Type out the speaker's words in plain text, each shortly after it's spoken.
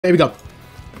There we go.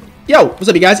 Yo, what's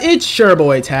up, you guys? It's your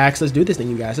boy Tax. Let's do this thing,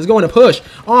 you guys. Let's go in a push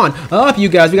on up, you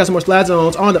guys. We got some more splat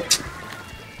zones on the.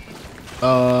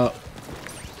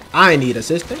 I need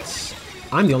assistance.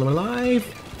 I'm the only one alive.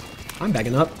 I'm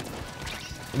backing up.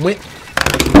 Wait.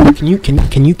 Can you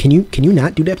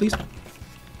not do that, please?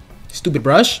 Stupid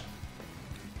brush.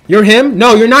 You're him?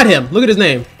 No, you're not him. Look at his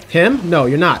name. Him? No,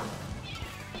 you're not.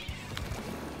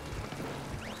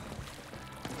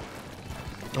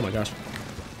 Oh my gosh.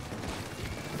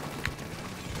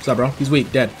 What's up, bro? He's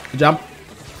weak. Dead. Good job.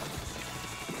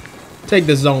 Take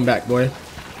this zone back, boy.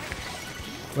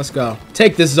 Let's go.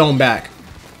 Take this zone back.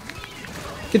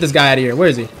 Get this guy out of here. Where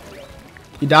is he?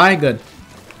 He died? Good.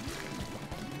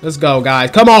 Let's go, guys.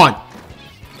 Come on.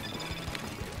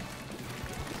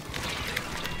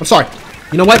 I'm sorry.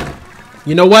 You know what?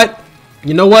 You know what?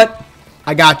 You know what?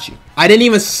 I got you. I didn't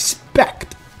even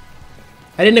expect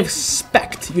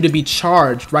you to be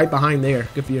charged right behind there.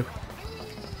 Good for you.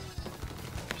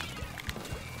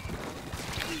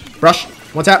 Brush.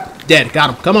 One tap. Dead.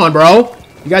 Got him. Come on, bro.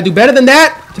 You gotta do better than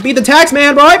that to beat the tax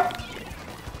man, boy.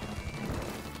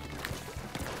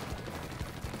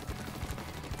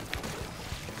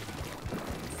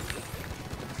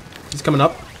 He's coming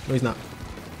up. No, he's not.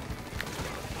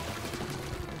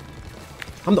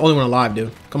 I'm the only one alive,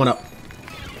 dude. Coming up.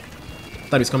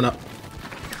 Thought he was coming up.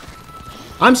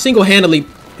 I'm single-handedly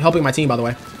helping my team, by the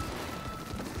way.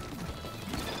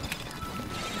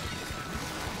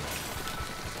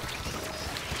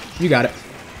 You got it.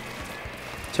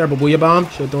 Terrible booyah bomb.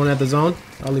 Should have thrown it at the zone.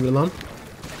 I'll leave it alone.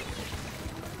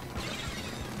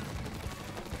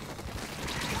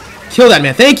 Kill that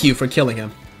man. Thank you for killing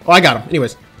him. Oh, I got him.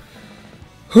 Anyways.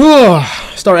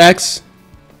 Star X.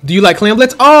 Do you like clam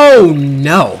blitz? Oh,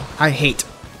 no. I hate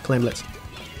clam blitz.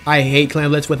 I hate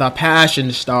clam blitz with a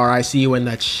passion, Star. I see you in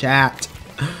the chat.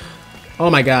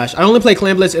 Oh my gosh. I only play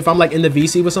clam blitz if I'm like in the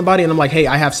VC with somebody and I'm like, hey,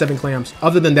 I have 7 clams.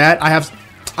 Other than that,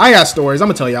 I got stories. I'm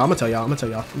gonna tell y'all. I'm gonna tell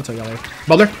y'all later.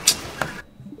 Bubbler.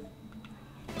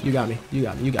 You got me. You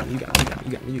got me. You got me. You got me.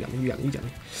 You got me. You got me. You got me. You got me.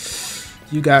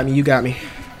 You got me. You got me.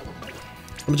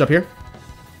 I'm gonna jump here.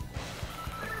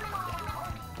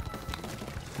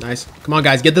 Nice. Come on,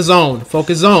 guys. Get the zone.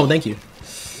 Focus zone. Thank you.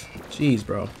 Jeez,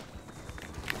 bro.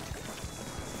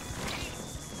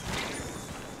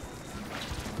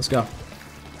 Let's go.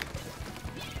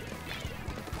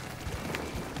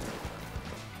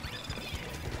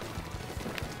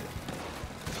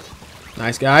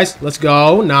 Nice, guys. Let's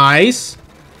go. Nice.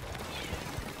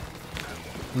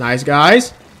 Nice,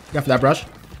 guys. Got for that brush.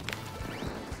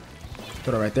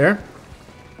 Put it right there.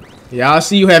 Yeah, I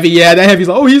see you, Heavy. Yeah, that Heavy's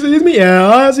like, oh, he sees me. Yeah,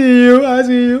 I see you. I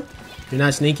see you. You're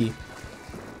not sneaky.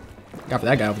 Got for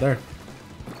that guy over there.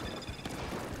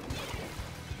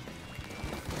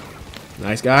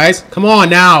 Nice, guys. Come on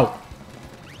now.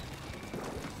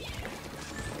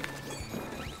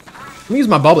 Let me use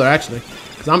my bubbler, actually.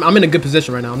 Cause I'm in a good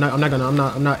position right now. I'm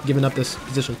not giving up this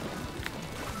position.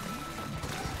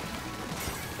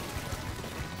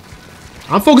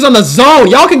 I'm focused on the zone.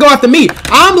 Y'all can go after me.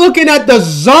 I'm looking at the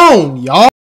zone, y'all.